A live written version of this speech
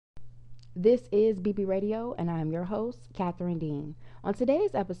This is BB Radio, and I'm your host, Catherine Dean. On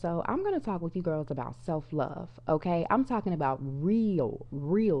today's episode, I'm going to talk with you girls about self love, okay? I'm talking about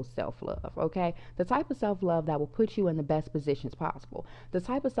real self love, okay? The type of self love that will put you in the best positions possible. The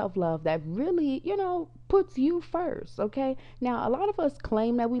type of self love that really, puts you first, okay? Now, a lot of us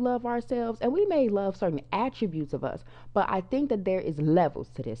claim that we love ourselves, and we may love certain attributes of us, but I think that there is levels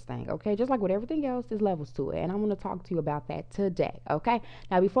to this thing, okay? Just like with everything else, there's levels to it, and I'm going to talk to you about that today, okay?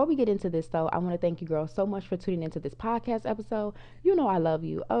 Now, before we get into this, though, I want to thank you girls so much for tuning into this podcast episode. You know I love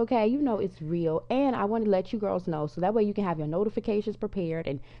you, okay? You know it's real, and I want to let you girls know so that way you can have your notifications prepared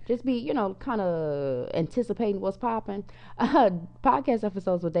and just be, kind of anticipating what's popping. Podcast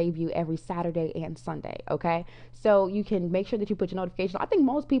episodes will debut every Saturday and Sunday, okay? So you can make sure that you put your notifications. I think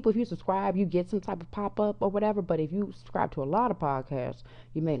most people, if you subscribe, you get some type of pop up or whatever, but if you subscribe to a lot of podcasts,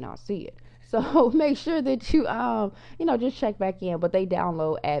 you may not see it. So make sure that you just check back in. But they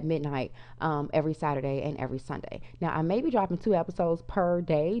download at midnight every Saturday and every Sunday. Now, I may be dropping 2 episodes per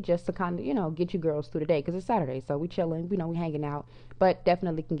day just to kind of, get you girls through the day because it's Saturday. So we chilling, we hanging out. But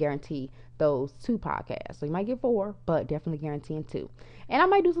definitely can guarantee those 2 podcasts. So you might get 4, but definitely guaranteeing 2. And I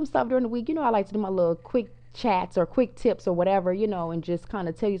might do some stuff during the week. I like to do my little quick chats or quick tips or whatever, and just kind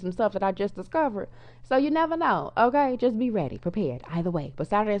of tell you some stuff that I just discovered. So you never know, okay? Just be ready, prepared, either way. But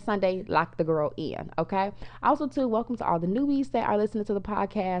Saturday and Sunday, lock the girl in, okay? Also, too, welcome to all the newbies that are listening to the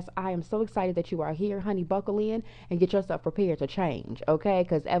podcast. I am so excited that you are here. Honey, buckle in and get yourself prepared to change, okay?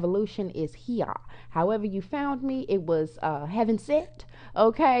 Because evolution is here. However you found me, it was heaven sent,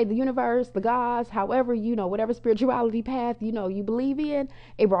 okay? The universe, the gods, however, whatever spirituality path, you believe in,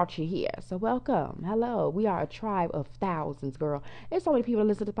 it brought you here. So welcome. Hello. We are a tribe of thousands, girl. There's so many people that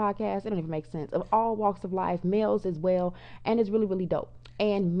listen to podcasts. It don't even make sense. Of all walks of life, males as well. And it's really, really dope.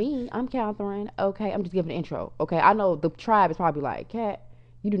 And me, I'm Catherine. Okay, I'm just giving an intro. Okay, I know the tribe is probably like, Cat,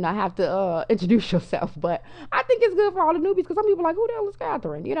 you do not have to introduce yourself, but I think it's good for all the newbies because some people are like, who the hell is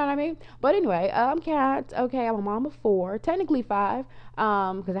Catherine? You know what I mean? But anyway, I'm Cat. Okay, I'm a mom of 4, technically 5,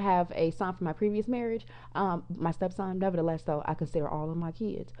 because I have a son from my previous marriage, my stepson. Nevertheless, though, I consider all of my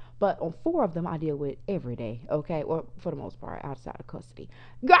kids. But on 4 of them, I deal with every day. Okay, or for the most part, outside of custody.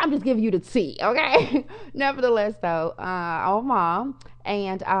 Girl, I'm just giving you the tea. Okay. Nevertheless, though, I'm a mom.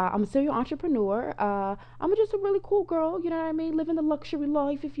 And I'm a serial entrepreneur. I'm just a really cool girl, you know what I mean? Living the luxury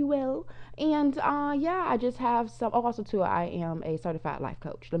life, if you will. And yeah, I just have some. Oh, also, too, I am a certified life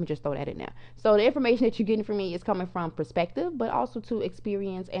coach. Let me just throw that in there. So the information that you're getting from me is coming from perspective, but also to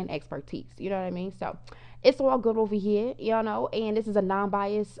experience and expertise. You know what I mean? So it's all good over here, and this is a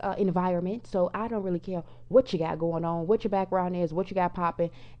non-biased environment, so I don't really care what you got going on, what your background is, what you got popping.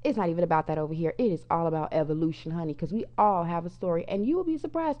 It's not even about that over here. It is all about evolution, honey, because we all have a story, and you will be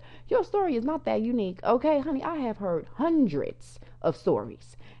surprised. Your story is not that unique, okay, honey? I have heard hundreds of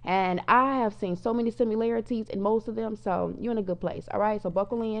stories, and I have seen so many similarities in most of them, so you're in a good place, all right? So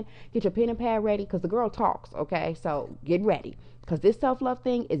buckle in, get your pen and pad ready, because the girl talks, okay? So get ready, because this self-love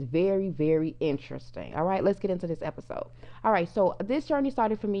thing is very, very interesting. All right, let's get into this episode. All right, so this journey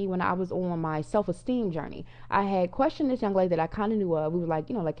started for me when I was on my self-esteem journey. I had questioned this young lady that I kind of knew of. We were like,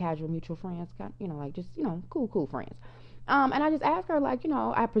 like casual mutual friends, like just, cool friends. And I just asked her, like,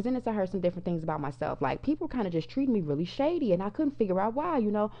 I presented to her some different things about myself. Like, people kind of just treated me really shady, and I couldn't figure out why,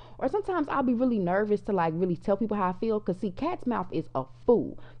 Or sometimes I'll be really nervous to, like, really tell people how I feel. Because, see, Cat's mouth is a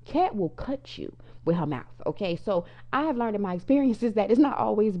fool. Cat will cut you with her mouth, okay? So I have learned in my experiences that it's not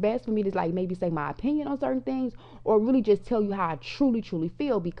always best for me to, like, maybe say my opinion on certain things or really just tell you how I truly, truly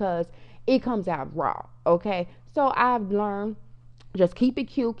feel because it comes out raw, okay? So I've learned just keep it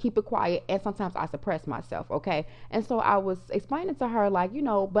cute, keep it quiet, and sometimes I suppress myself, okay? And so I was explaining to her, like,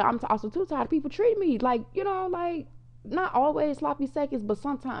 but I'm also too tired of people treating me like, like not always sloppy seconds, but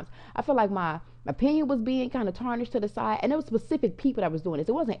sometimes I feel like my opinion was being kind of tarnished to the side, and there was specific people that was doing this.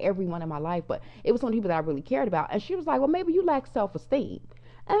 It wasn't everyone in my life, but it was some people that I really cared about. And she was like, well, maybe you lack self-esteem.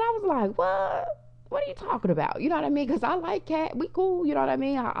 And I was like, what are you talking about? You know what I mean? Because I like Cat. We cool. You know what I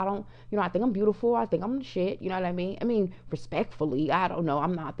mean? I don't, I think I'm beautiful. I think I'm the shit. You know what I mean? I mean, respectfully, I don't know.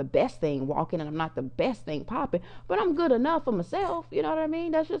 I'm not the best thing walking and I'm not the best thing popping, but I'm good enough for myself. You know what I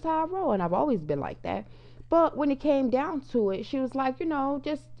mean? That's just how I roll. And I've always been like that. But when it came down to it, she was like,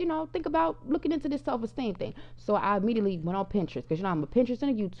 just, think about looking into this self-esteem thing. So I immediately went on Pinterest because, I'm a Pinterest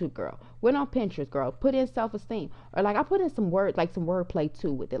and a YouTube girl. Went on Pinterest, girl, put in self-esteem. Or like I put in some words, like some wordplay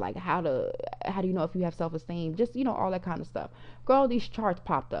too with it. Like how do you know if you have self-esteem? Just, all that kind of stuff. Girl, these charts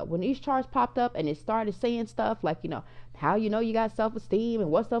popped up. When these charts popped up and it started saying stuff like, how you got self-esteem and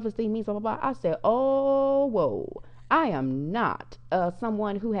what self-esteem means, blah, blah, blah. I said, oh, whoa. I am not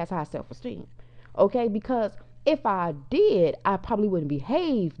someone who has high self-esteem. Okay, because if I did, I probably wouldn't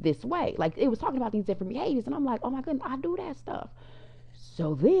behave this way. Like it was talking about these different behaviors, and I'm like, oh my goodness, I do that stuff.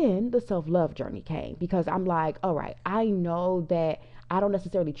 So then the self love journey came because I'm like, all right, I know that I don't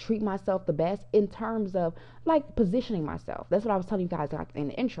necessarily treat myself the best in terms of like positioning myself. That's what I was telling you guys like in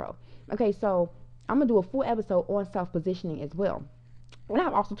the intro. Okay, so I'm gonna do a full episode on self positioning as well. And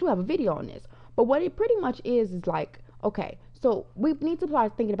I also too have a video on this. But what it pretty much is like, okay, so we need to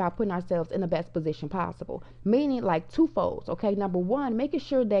start thinking about putting ourselves in the best position possible, meaning like twofolds. Okay, number one, making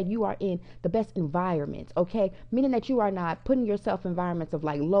sure that you are in the best environment. Okay, meaning that you are not putting yourself in environments of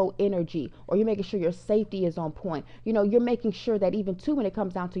like low energy, or you're making sure your safety is on point. You know, you're making sure that even too when it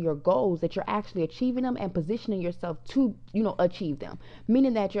comes down to your goals, that you're actually achieving them and positioning yourself to, you know, achieve them.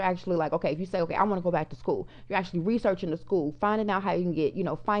 Meaning that you're actually like, okay, if you say, okay, I want to go back to school, you're actually researching the school, finding out how you can get, you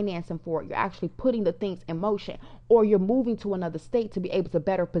know, financing for it. You're actually putting the things in motion, or you're moving to another state to be able to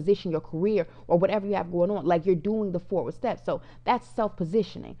better position your career or whatever you have going on. Like you're doing the forward steps. So that's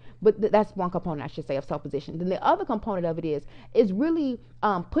self-positioning. But that's one component, I should say, of self-positioning. Then the other component of it is really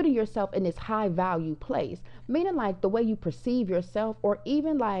putting yourself in this high value place, meaning like the way you perceive yourself, or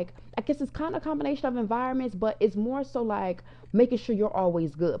even like, I guess it's kind of a combination of environments, but it's more so like making sure you're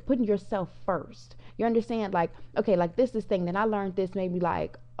always good, putting yourself first. You understand? Like, okay, like this thing, then I learned this maybe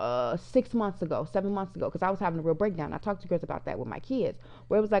like 6 months ago, 7 months ago, because I was having a real breakdown. I talked to girls about that with my kids,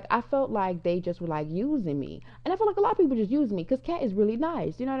 where it was like I felt like they just were like using me, and I feel like a lot of people just use me because Cat is really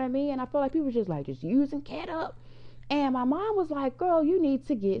nice, you know what I mean? And I feel like people just like just using Cat up. And my mom was like, girl, you need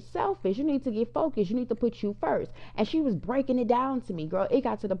to get selfish. You need to get focused. You need to put you first. And she was breaking it down to me, girl. It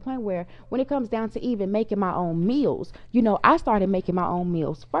got to the point where when it comes down to even making my own meals, you know, I started making my own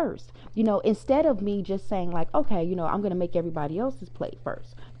meals first. You know, instead of me just saying like, okay, you know, I'm going to make everybody else's plate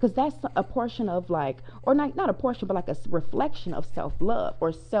first. Because that's a portion of like, or not a portion, but like a reflection of self-love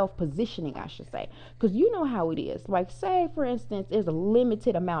or self-positioning, I should say. Because you know how it is. Like say, for instance, there's a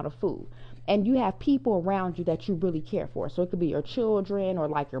limited amount of food, and you have people around you that you really care for. So it could be your children or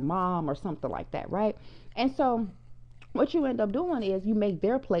like your mom or something like that, right? And so what you end up doing is you make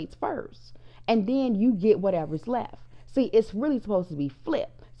their plates first, and then you get whatever's left. See, it's really supposed to be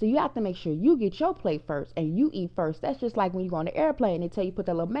flipped. So you have to make sure you get your plate first and you eat first. That's just like when you go on the airplane, they tell you put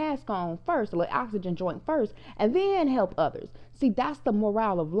that little mask on first, a little oxygen joint first, and then help others. See, that's the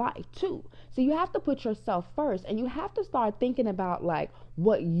morale of life too. So you have to put yourself first, and you have to start thinking about like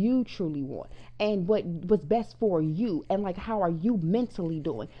what you truly want and what's best for you, and like how are you mentally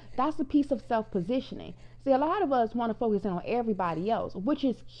doing. That's a piece of self-positioning. See, a lot of us want to focus in on everybody else, which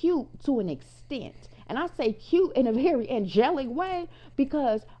is cute to an extent. And I say cute in a very angelic way,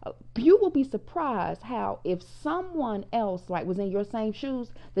 because you will be surprised how if someone else like was in your same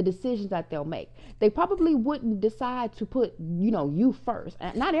shoes, the decisions that they'll make. They probably wouldn't decide to put, you know, you first.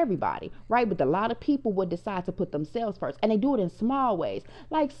 And not everybody, right? But a lot of people would decide to put themselves first. And they do it in small ways.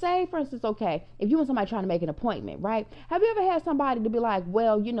 Like say, for instance, okay, if you and somebody trying to make an appointment, right? Have you ever had somebody to be like,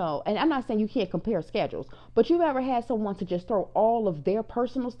 well, you know, and I'm not saying you can't compare schedules, but you've ever had someone to just throw all of their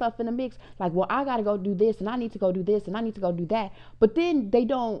personal stuff in the mix? Like, well, I got to go do this, and I need to go do this, and I need to go do that. But then they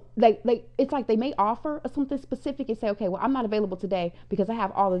don't, it's like they may offer something specific and say, okay, well, I'm not available today because I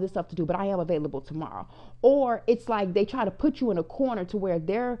have all of this stuff to do, but I am available tomorrow. Or it's like they try to put you in a corner to where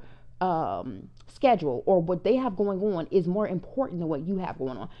they're schedule or what they have going on is more important than what you have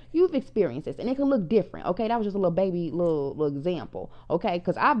going on. You've experienced this, and it can look different. Okay, that was just a little baby little example. Okay,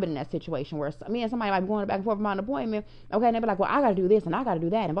 because I've been in that situation where me and somebody might be going back and forth about an appointment. Okay, and they be like, well, I got to do this and I got to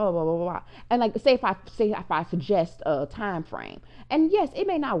do that and blah blah blah blah blah. And like say if I suggest a time frame, and yes, it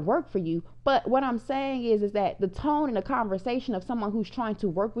may not work for you, but what I'm saying is that the tone and the conversation of someone who's trying to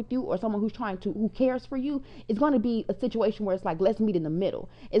work with you or someone who cares for you is going to be a situation where it's like, let's meet in the middle.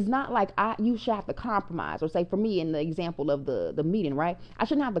 It's not like you should have to compromise, or say for me in the example of the meeting, right? I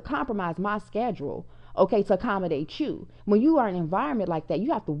shouldn't have to compromise my schedule, okay, to accommodate you. When you are in an environment like that,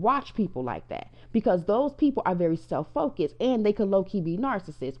 you have to watch people like that, because those people are very self-focused and they could low-key be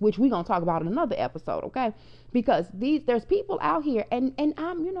narcissists, which we're going to talk about in another episode, okay? Because there's people out here, and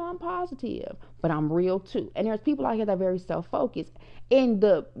I'm positive, but I'm real too. And there's people out here that are very self-focused in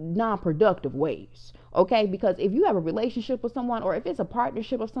the non-productive ways, okay? Because if you have a relationship with someone, or if it's a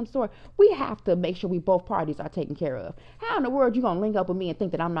partnership of some sort, we have to make sure both parties are taken care of. How in the world you gonna link up with me and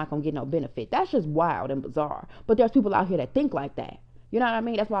think that I'm not gonna get no benefit? That's just wild and bizarre. But there's people out here that think like that. You know what I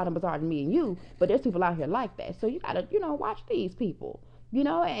mean? That's wild and bizarre to me and you, but there's people out here like that. So you gotta, watch these people.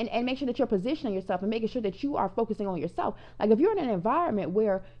 and make sure that you're positioning yourself and making sure that you are focusing on yourself. Like if you're in an environment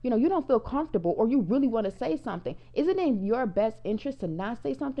where, you don't feel comfortable or you really want to say something, is it in your best interest to not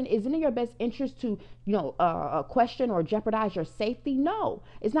say something? Is it in your best interest to, question or jeopardize your safety? No,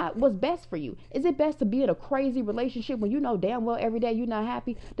 it's not what's best for you. Is it best to be in a crazy relationship when you know damn well every day you're not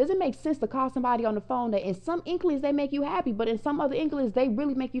happy? Does it make sense to call somebody on the phone that in some inklings they make you happy, but in some other inklings they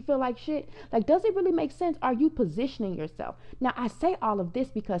really make you feel like shit? Like, does it really make sense? Are you positioning yourself? Now, I say all of this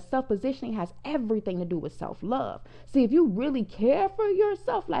because self-positioning has everything to do with self-love. See, if you really care for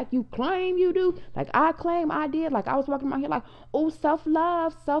yourself like you claim you do, like I claim I did, like I was walking around here like, oh,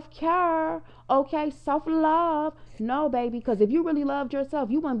 self-love, self-care, okay, self-love. No, baby, because if you really loved yourself,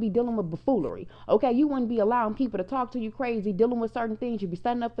 you wouldn't be dealing with buffoonery, okay? You wouldn't be allowing people to talk to you crazy, dealing with certain things. You'd be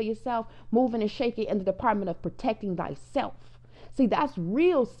standing up for yourself, moving and shaking in the department of protecting thyself. See, that's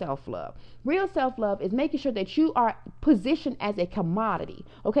real self-love. Real self-love is making sure that you are positioned as a commodity,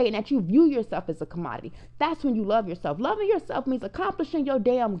 okay, and that you view yourself as a commodity. That's when you love yourself. Loving yourself means accomplishing your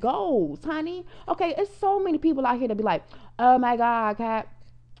damn goals, honey. Okay, it's so many people out here that be like, oh my God, Kat,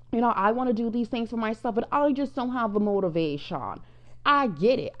 I want to do these things for myself, but I just don't have the motivation. I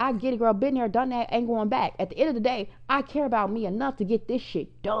get it, girl. Been there, done that, ain't going back. At the end of the day, I care about me enough to get this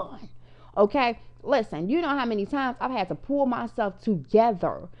shit done. Okay? Listen, you know how many times I've had to pull myself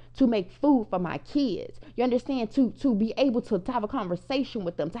together to make food for my kids. You understand? To be able to have a conversation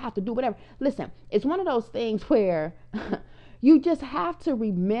with them, to have to do whatever. Listen, it's one of those things where you just have to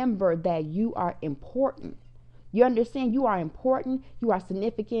remember that you are important. You understand? You are important, you are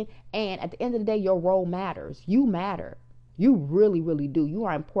significant, and at the end of the day, your role matters. You matter. You really, really do. You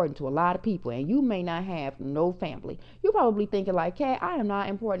are important to a lot of people, and you may not have no family. You're probably thinking like, hey, I am not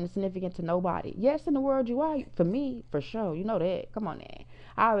important and significant to nobody. Yes, in the world you are. For me, for sure. You know that. Come on, man.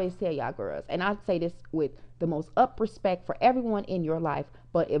 I always tell y'all girls, and I say this with the most up respect for everyone in your life,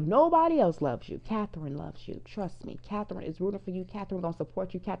 but if nobody else loves you, Catherine loves you. Trust me. Catherine is rooting for you. Catherine gonna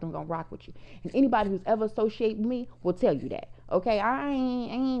support you. Catherine gonna rock with you. And anybody who's ever associated with me will tell you that. Okay? I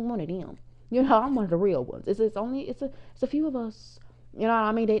ain't one of them. I'm one of the real ones. It's a few of us. You know what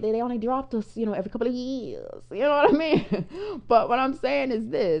I mean? They only dropped us, every couple of years. You know what I mean? But what I'm saying is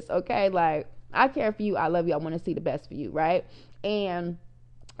this, okay? Like, I care for you. I love you. I want to see the best for you, right? And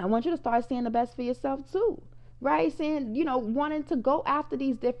I want you to start seeing the best for yourself too, right? Seeing, wanting to go after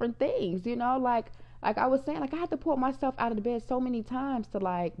these different things, like I was saying, like I had to pull myself out of the bed so many times to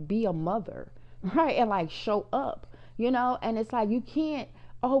like be a mother, right? And like show up, and it's like you can't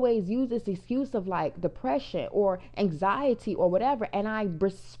always use this excuse of like depression or anxiety or whatever. And I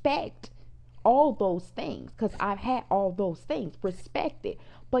respect all those things because I've had all those things. Respect it.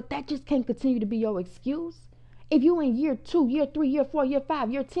 But that just can't continue to be your excuse. If you in year 2, year 3, year 4, year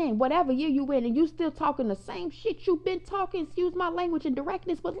 5, year 10, whatever year you in, and you still talking the same shit you've been talking, excuse my language and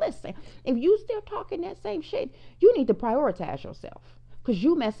directness, but listen, if you still talking that same shit, you need to prioritize yourself because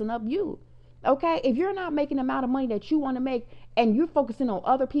you messing up you. Okay, if you're not making the amount of money that you want to make and you're focusing on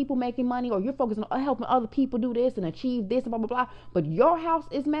other people making money, or you're focusing on helping other people do this and achieve this and blah, blah, blah, but your house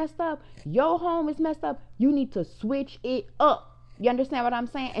is messed up, your home is messed up, you need to switch it up. You understand what I'm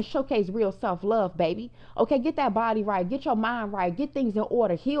saying? And showcase real self-love, baby. Okay, get that body right, get your mind right, get things in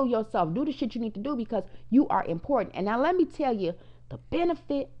order, heal yourself, do the shit you need to do because you are important. And now let me tell you the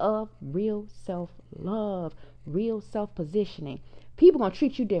benefit of real self-love, real self-positioning. People gonna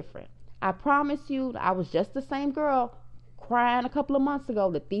treat you different. I promise you, I was just the same girl crying a couple of months ago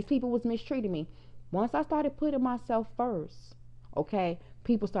that these people was mistreating me. Once I started putting myself first, okay,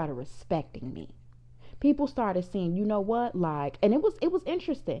 people started respecting me. People started seeing, you know what, like, and it was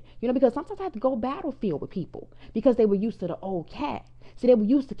interesting, because sometimes I had to go battlefield with people because they were used to the old Cat. See, they were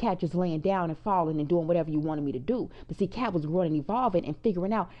used to Cat just laying down and falling and doing whatever you wanted me to do. But see, Cat was growing and evolving and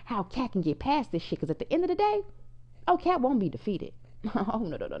figuring out how Cat can get past this shit because at the end of the day, Cat won't be defeated. Oh,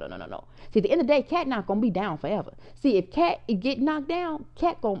 no. See, at the end of the day, Cat not gonna be down forever. See, if Cat get knocked down,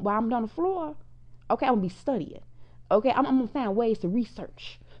 Cat while I'm on the floor, okay, I'm gonna be studying. Okay, I'm gonna find ways to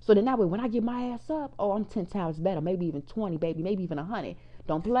research. So then that way, when I get my ass up, I'm 10 times better, maybe even 20, baby, maybe even 100.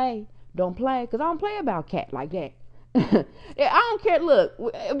 Don't play, because I don't play about Cat like that. Yeah, I don't care. Look,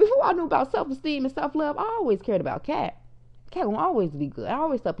 before I knew about self-esteem and self-love, I always cared about Cat. Cat gonna always be good. I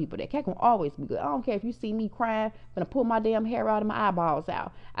always tell people that Cat gonna always be good. I don't care if you see me crying, I'm gonna pull my damn hair out and my eyeballs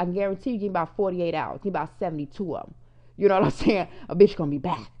out. I can guarantee you give about 48 hours, give about 72 of them. You know what I'm saying? A bitch gonna be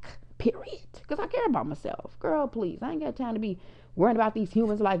back. Period. Because I care about myself. Girl, please. I ain't got time to be worrying about these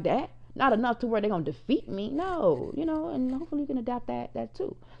humans like that. Not enough to where they're gonna defeat me. No, and hopefully you can adapt that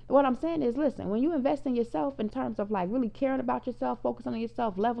too. What I'm saying is, listen, when you invest in yourself in terms of like really caring about yourself, focusing on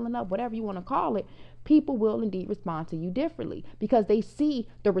yourself, leveling up, whatever you want to call it, people will indeed respond to you differently because they see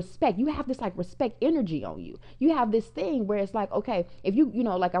the respect. You have this like respect energy on you. You have this thing where it's like, okay, if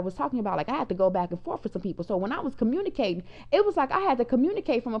like I was talking about, like I had to go back and forth with some people. So when I was communicating, it was like I had to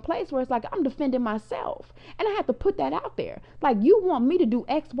communicate from a place where it's like I'm defending myself. And I had to put that out there. Like, you want me to do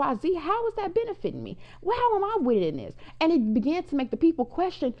X, Y, Z. How is that benefiting me? Well, how am I with it in this? And it began to make the people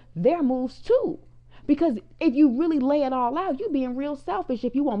question their moves too. Because if you really lay it all out, you're being real selfish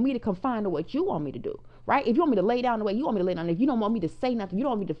if you want me to confine to what you want me to do, right? If you want me to lay down the way you want me to lay down, if you don't want me to say nothing, you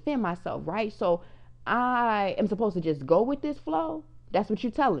don't want me to defend myself, right? So I am supposed to just go with this flow. That's what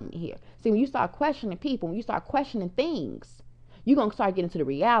you're telling me here. See, when you start questioning people, when you start questioning things, you're going to start getting to the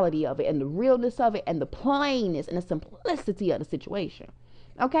reality of it and the realness of it and the plainness and the simplicity of the situation.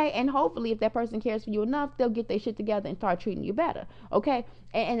 Okay, and hopefully if that person cares for you enough, they'll get their shit together and start treating you better. Okay,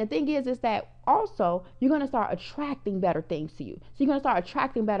 and the thing is that also you're going to start attracting better things to you. So you're going to start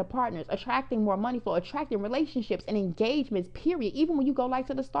attracting better partners, attracting more money flow, attracting relationships and engagements, period. Even when you go like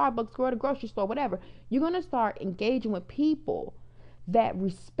to the Starbucks or the grocery store, whatever, you're going to start engaging with people that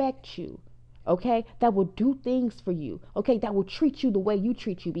respect you, okay, that will do things for you, okay, that will treat you the way you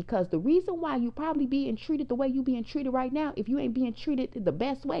treat you. Because the reason why you probably being treated the way you being treated right now, if you ain't being treated the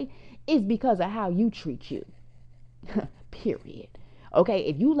best way, is because of how you treat you. Period. Okay,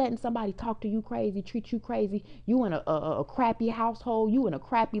 if you letting somebody talk to you crazy, treat you crazy, you in a crappy household, you in a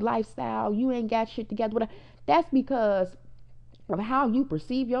crappy lifestyle, you ain't got shit together, whatever, that's because of how you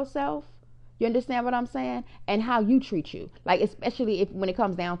perceive yourself. You understand what I'm saying? And how you treat you. Like, especially when it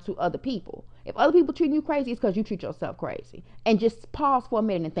comes down to other people. If other people treat you crazy, it's because you treat yourself crazy. And just pause for a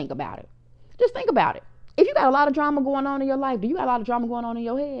minute and think about it. Just think about it. If you got a lot of drama going on in your life, do you got a lot of drama going on in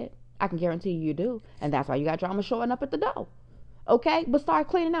your head? I can guarantee you do. And that's why you got drama showing up at the door. Okay? But start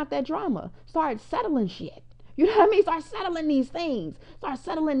cleaning out that drama. Start settling shit. You know what I mean? Start settling these things. Start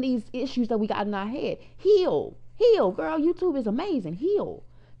settling these issues that we got in our head. Heal. Heal, girl. YouTube is amazing. Heal.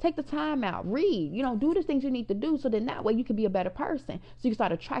 Take the time out, read, do the things you need to do so then that way you can be a better person. So you can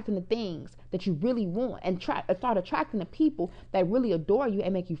start attracting the things that you really want and start attracting the people that really adore you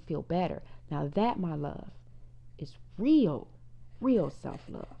and make you feel better. Now that, my love, is real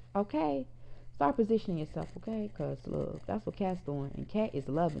self-love, okay? Start positioning yourself, okay? Because, look, that's what Kat's doing, and Kat is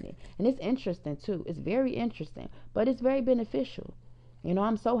loving it. And it's interesting, too. It's very interesting, but it's very beneficial.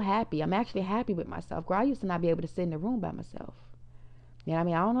 I'm so happy. I'm actually happy with myself. Girl, I used to not be able to sit in the room by myself. You know what I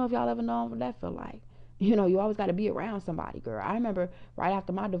mean? I don't know if y'all ever know what that feel like. You always got to be around somebody, girl. I remember right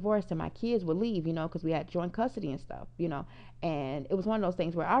after my divorce and my kids would leave, because we had joint custody and stuff, and it was one of those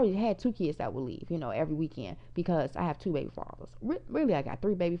things where I already had 2 kids that would leave, every weekend because I have 2 baby fathers. Really, I got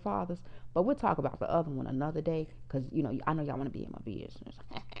 3 baby fathers, but we'll talk about the other one another day because, I know y'all want to be in my business.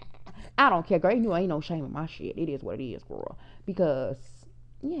 I don't care, girl. Ain't no shame in my shit. It is what it is, girl. Because,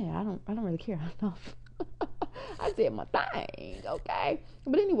 yeah, I don't really care enough. I did my thing, okay?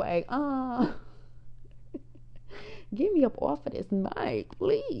 But anyway, get me up off of this mic,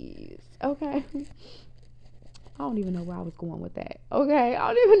 please, okay? I don't even know where I was going with that, okay? I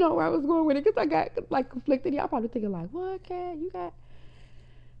don't even know where I was going with it because I got, like, conflicted. Y'all probably thinking, like, what, Kat? You got...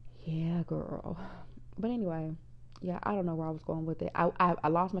 Yeah, girl. But anyway, yeah, I don't know where I was going with it. I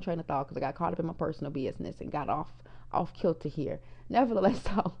lost my train of thought because I got caught up in my personal business and got off kilter here. Nevertheless,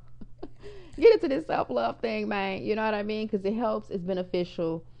 though, get into this self-love thing, man. You know what I mean? Because it helps. It's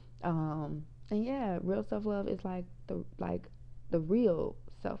beneficial. And yeah, real self-love is like the real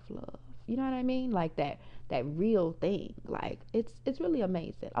self-love. You know what I mean? Like that real thing. Like it's really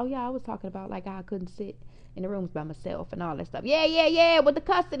amazing. Oh yeah, I was talking about like how I couldn't sit in the rooms by myself and all that stuff. Yeah, with the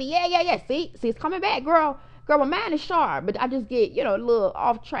custody. Yeah. See, it's coming back, girl. Girl, my mind is sharp, but I just get, a little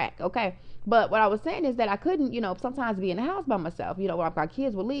off track, okay? But what I was saying is that I couldn't, sometimes be in the house by myself, when our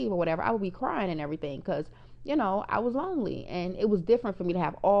kids would leave or whatever, I would be crying and everything because, I was lonely and it was different for me to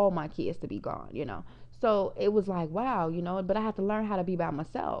have all my kids to be gone, So it was like, wow, but I had to learn how to be by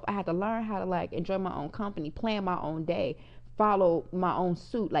myself. I had to learn how to like enjoy my own company, plan my own day, follow my own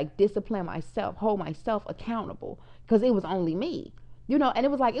suit, like discipline myself, hold myself accountable because it was only me. And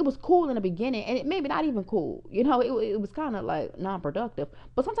it was like, it was cool in the beginning and it maybe not even cool, it was kind of like non-productive,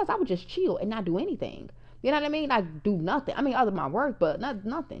 but sometimes I would just chill and not do anything, you know what I mean? Like do nothing. I mean, other than my work, but not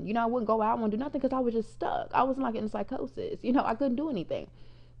nothing, I wouldn't go out and do nothing because I was just stuck. I was like in psychosis, I couldn't do anything.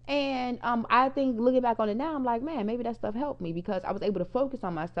 And I think looking back on it now, I'm like, man, maybe that stuff helped me because I was able to focus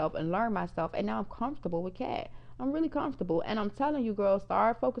on myself and learn myself. And now I'm comfortable with Kat. I'm really comfortable. And I'm telling you, girls,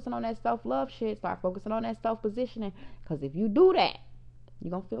 start focusing on that self-love shit. Start focusing on that self-positioning. Because if you do that,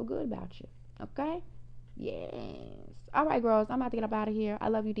 You're going to feel good about you. Okay? Yes. All right, girls. I'm about to get up out of here. I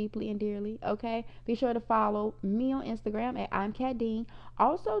love you deeply and dearly. Okay. Be sure to follow me on Instagram at I'm Kat Dean.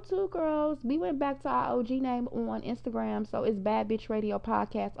 Also, too, girls, we went back to our OG name on Instagram, so it's Bad Bitch Radio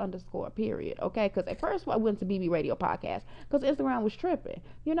Podcast _ period. Okay, because at first I went to BB Radio Podcast because Instagram was tripping,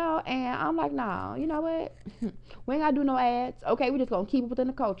 and I'm like, nah, you know what? We ain't gotta do no ads. Okay, we just gonna keep it within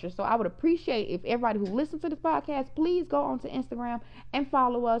the culture. So I would appreciate if everybody who listens to this podcast, please go onto Instagram and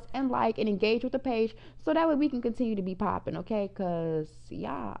follow us and like and engage with the page so that way we can continue to be popping, okay? Because,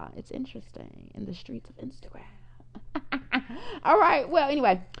 yeah, it's interesting in the streets of Instagram. All right. Well,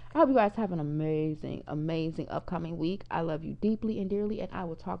 anyway, I hope you guys have an amazing, amazing upcoming week. I love you deeply and dearly, and I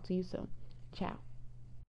will talk to you soon. Ciao.